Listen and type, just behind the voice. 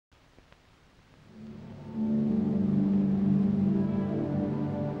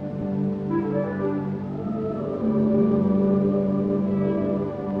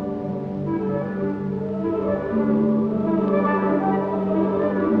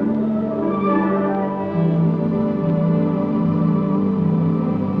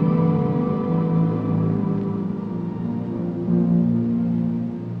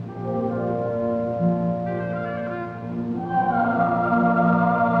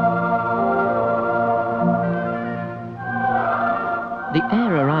The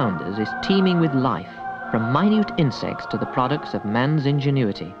air around us is teeming with life, from minute insects to the products of man's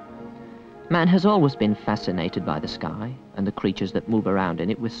ingenuity. Man has always been fascinated by the sky and the creatures that move around in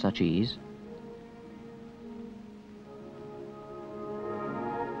it with such ease.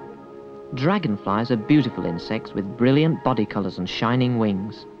 Dragonflies are beautiful insects with brilliant body colours and shining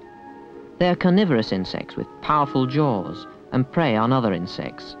wings. They are carnivorous insects with powerful jaws and prey on other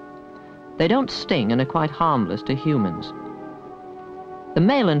insects. They don't sting and are quite harmless to humans. The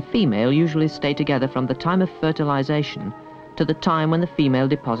male and female usually stay together from the time of fertilization to the time when the female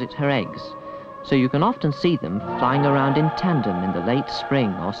deposits her eggs, so you can often see them flying around in tandem in the late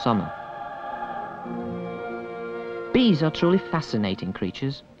spring or summer. Bees are truly fascinating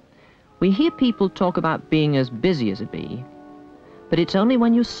creatures. We hear people talk about being as busy as a bee, but it's only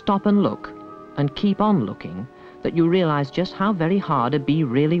when you stop and look, and keep on looking, that you realize just how very hard a bee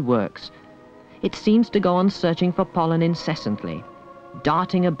really works. It seems to go on searching for pollen incessantly,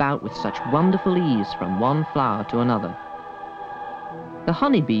 darting about with such wonderful ease from one flower to another. The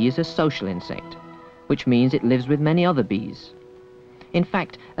honeybee is a social insect, which means it lives with many other bees. In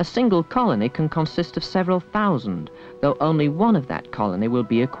fact, a single colony can consist of several thousand, though only one of that colony will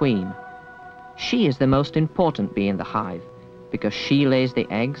be a queen. She is the most important bee in the hive, because she lays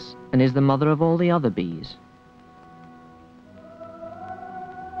the eggs and is the mother of all the other bees.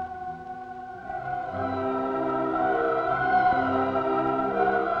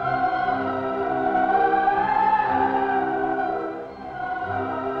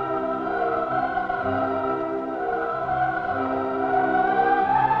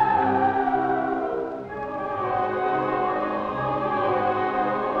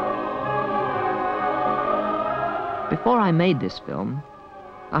 Before I made this film,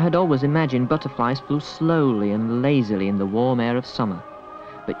 I had always imagined butterflies flew slowly and lazily in the warm air of summer.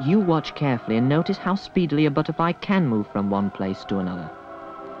 But you watch carefully and notice how speedily a butterfly can move from one place to another.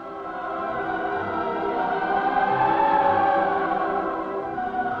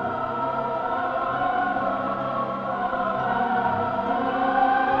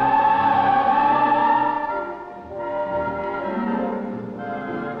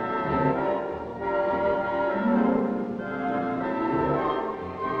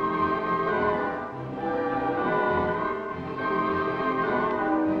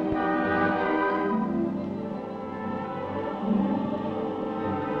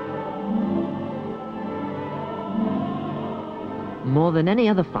 More than any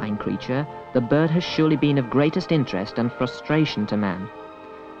other flying creature, the bird has surely been of greatest interest and frustration to man.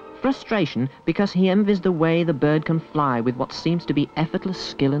 Frustration because he envies the way the bird can fly with what seems to be effortless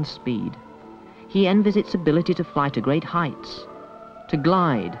skill and speed. He envies its ability to fly to great heights, to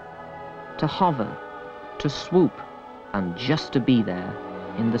glide, to hover, to swoop, and just to be there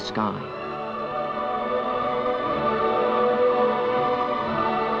in the sky.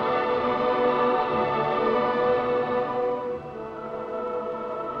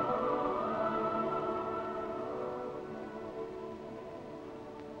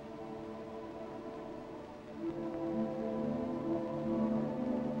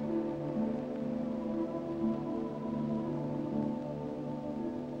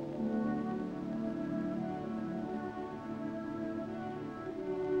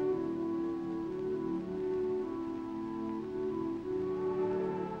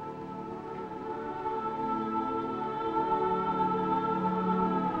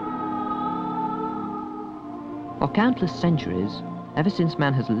 For countless centuries, ever since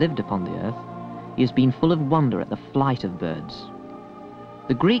man has lived upon the earth, he has been full of wonder at the flight of birds.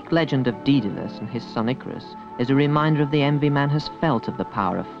 The Greek legend of Daedalus and his son Icarus is a reminder of the envy man has felt of the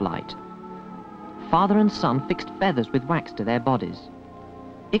power of flight. Father and son fixed feathers with wax to their bodies.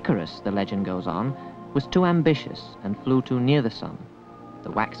 Icarus, the legend goes on, was too ambitious and flew too near the sun.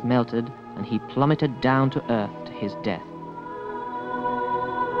 The wax melted and he plummeted down to earth to his death.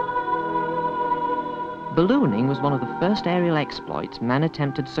 Ballooning was one of the first aerial exploits man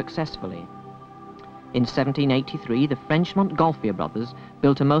attempted successfully. In 1783, the French Montgolfier brothers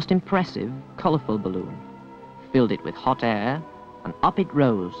built a most impressive, colourful balloon, filled it with hot air, and up it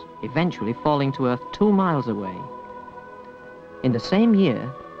rose, eventually falling to earth 2 miles away. In the same year,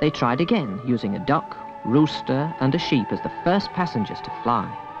 they tried again, using a duck, rooster, and a sheep as the first passengers to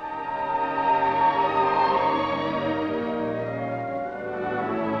fly.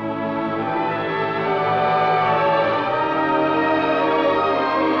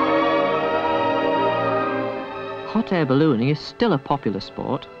 Hot air ballooning is still a popular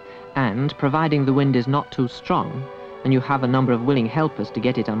sport, and providing the wind is not too strong and you have a number of willing helpers to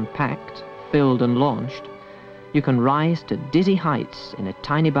get it unpacked, filled and launched, you can rise to dizzy heights in a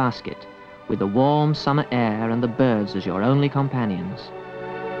tiny basket with the warm summer air and the birds as your only companions.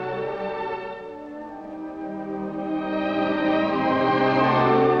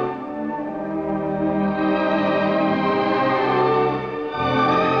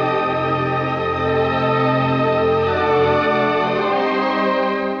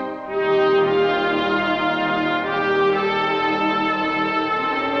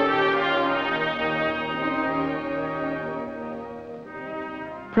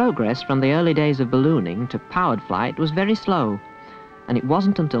 Progress from the early days of ballooning to powered flight was very slow, and it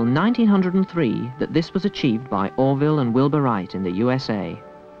wasn't until 1903 that this was achieved by Orville and Wilbur Wright in the USA.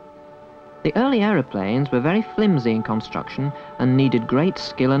 The early aeroplanes were very flimsy in construction and needed great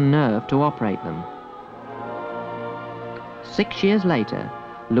skill and nerve to operate them. 6 years later,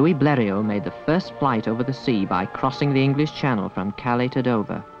 Louis Blériot made the first flight over the sea by crossing the English Channel from Calais to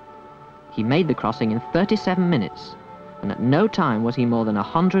Dover. He made the crossing in 37 minutes, and at no time was he more than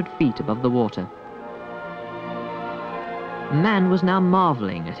 100 feet above the water. Man was now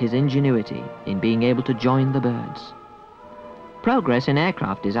marveling at his ingenuity in being able to join the birds. Progress in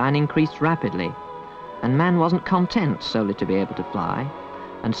aircraft design increased rapidly, and man wasn't content solely to be able to fly,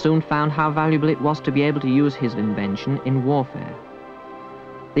 and soon found how valuable it was to be able to use his invention in warfare.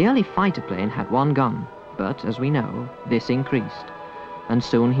 The early fighter plane had one gun, but, as we know, this increased, and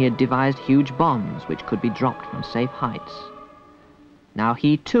soon he had devised huge bombs which could be dropped from safe heights. Now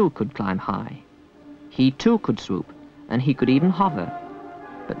he too could climb high. He too could swoop, and he could even hover,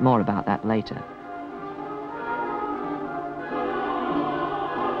 but more about that later.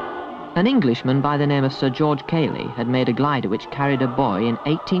 An Englishman by the name of Sir George Cayley had made a glider which carried a boy in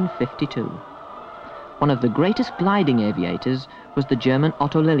 1852. One of the greatest gliding aviators was the German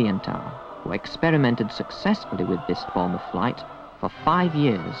Otto Lilienthal, who experimented successfully with this form of flight for 5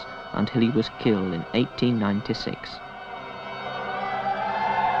 years until he was killed in 1896.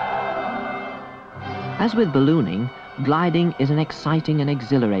 As with ballooning, gliding is an exciting and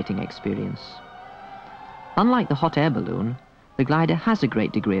exhilarating experience. Unlike the hot air balloon, the glider has a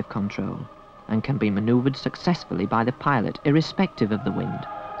great degree of control and can be maneuvered successfully by the pilot irrespective of the wind.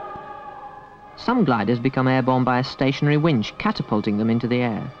 Some gliders become airborne by a stationary winch catapulting them into the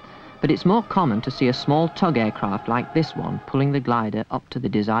air, but it's more common to see a small tug aircraft like this one pulling the glider up to the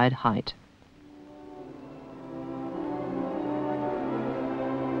desired height.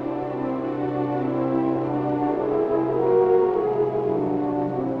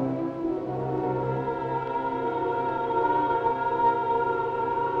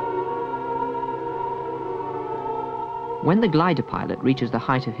 When the glider pilot reaches the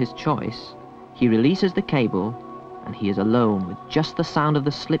height of his choice, he releases the cable and he is alone with just the sound of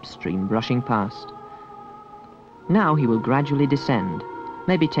the slipstream brushing past. Now he will gradually descend,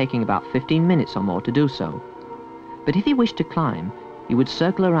 maybe taking about 15 minutes or more to do so. But if he wished to climb, he would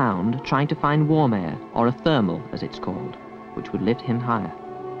circle around trying to find warm air, or a thermal as it's called, which would lift him higher.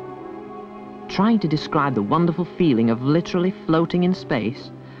 Trying to describe the wonderful feeling of literally floating in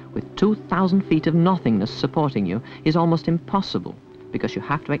space with 2,000 feet of nothingness supporting you is almost impossible, because you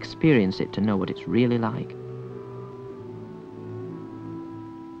have to experience it to know what it's really like.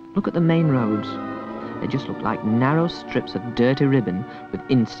 Look at the main roads. They just look like narrow strips of dirty ribbon with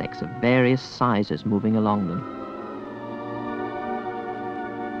insects of various sizes moving along them.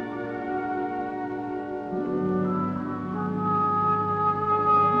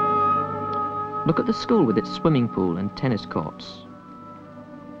 Look at the school with its swimming pool and tennis courts.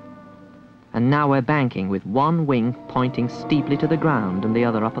 And now we're banking with one wing pointing steeply to the ground and the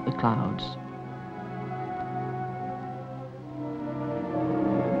other up at the clouds.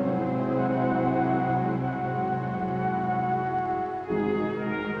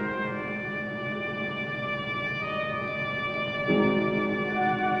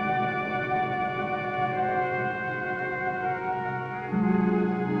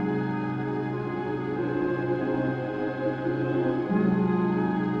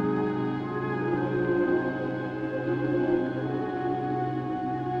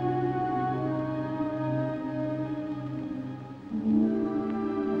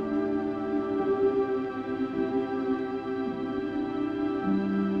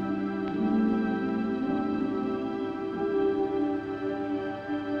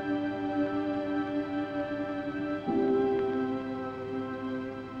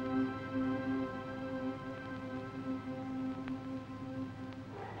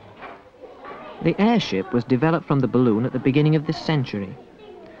 The airship was developed from the balloon at the beginning of this century.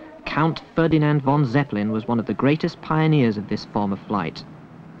 Count Ferdinand von Zeppelin was one of the greatest pioneers of this form of flight.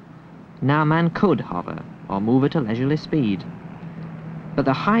 Now man could hover or move at a leisurely speed. But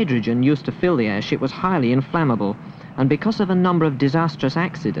the hydrogen used to fill the airship was highly inflammable, and because of a number of disastrous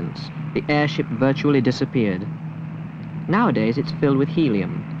accidents, the airship virtually disappeared. Nowadays it's filled with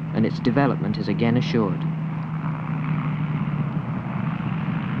helium, and its development is again assured.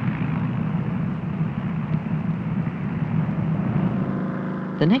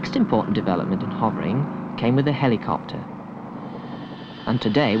 The next important development in hovering came with the helicopter. And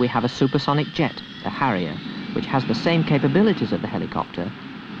today we have a supersonic jet, the Harrier, which has the same capabilities of the helicopter,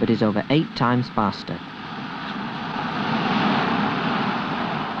 but is over 8 times faster.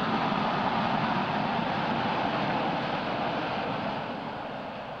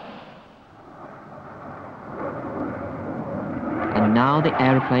 And now the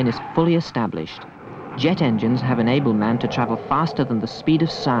aeroplane is fully established. Jet engines have enabled man to travel faster than the speed of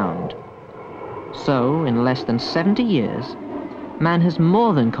sound. So, in less than 70 years, man has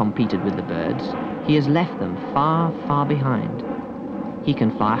more than competed with the birds. He has left them far, far behind. He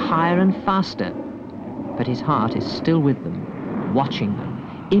can fly higher and faster, but his heart is still with them, watching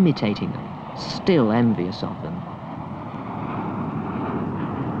them, imitating them, still envious of them.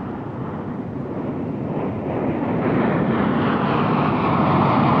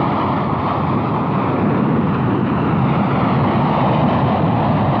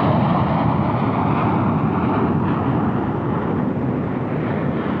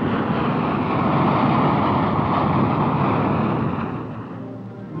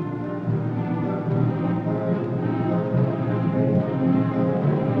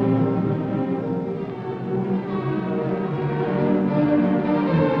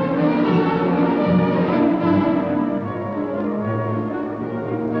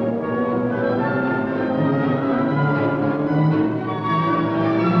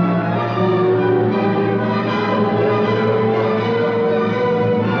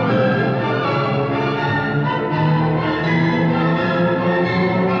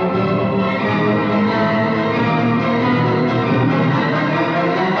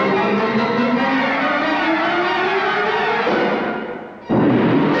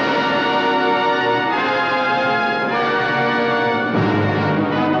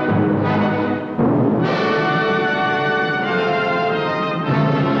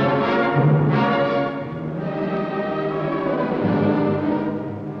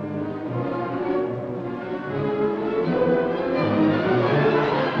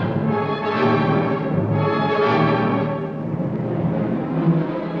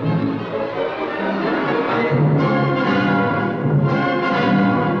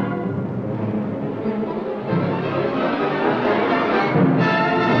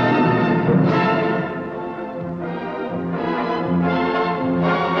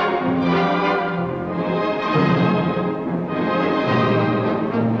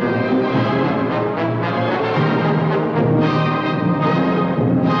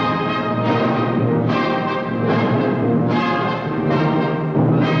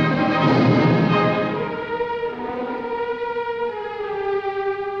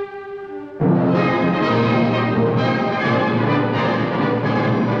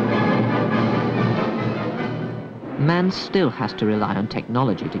 Man still has to rely on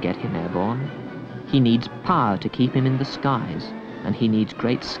technology to get him airborne. He needs power to keep him in the skies, and he needs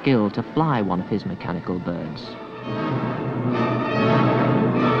great skill to fly one of his mechanical birds.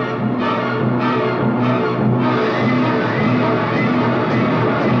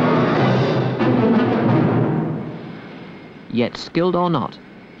 Yet, skilled or not,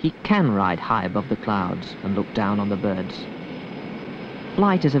 he can ride high above the clouds and look down on the birds.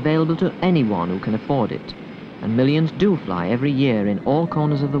 Flight is available to anyone who can afford it, and millions do fly every year in all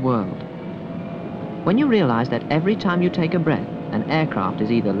corners of the world. When you realize that every time you take a breath, an aircraft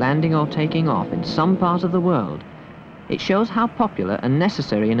is either landing or taking off in some part of the world, it shows how popular and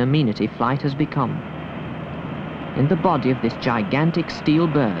necessary an amenity flight has become. In the body of this gigantic steel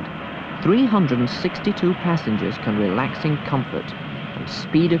bird, 362 passengers can relax in comfort and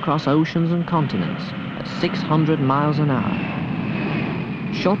speed across oceans and continents at 600 miles an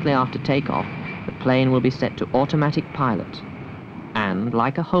hour. Shortly after takeoff, the plane will be set to automatic pilot and,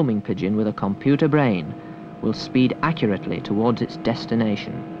 like a homing pigeon with a computer brain, will speed accurately towards its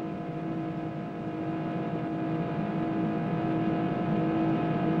destination.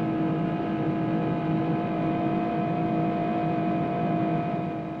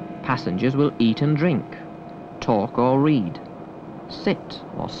 Passengers will eat and drink, talk or read, sit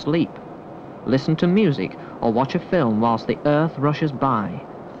or sleep, listen to music or watch a film whilst the Earth rushes by,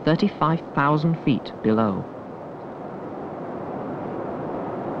 35,000 feet below.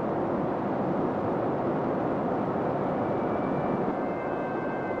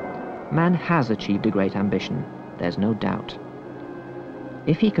 Man has achieved a great ambition, there's no doubt.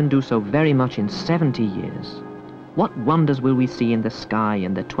 If he can do so very much in 70 years, What wonders will we see in the sky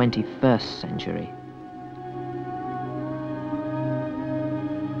in the 21st century?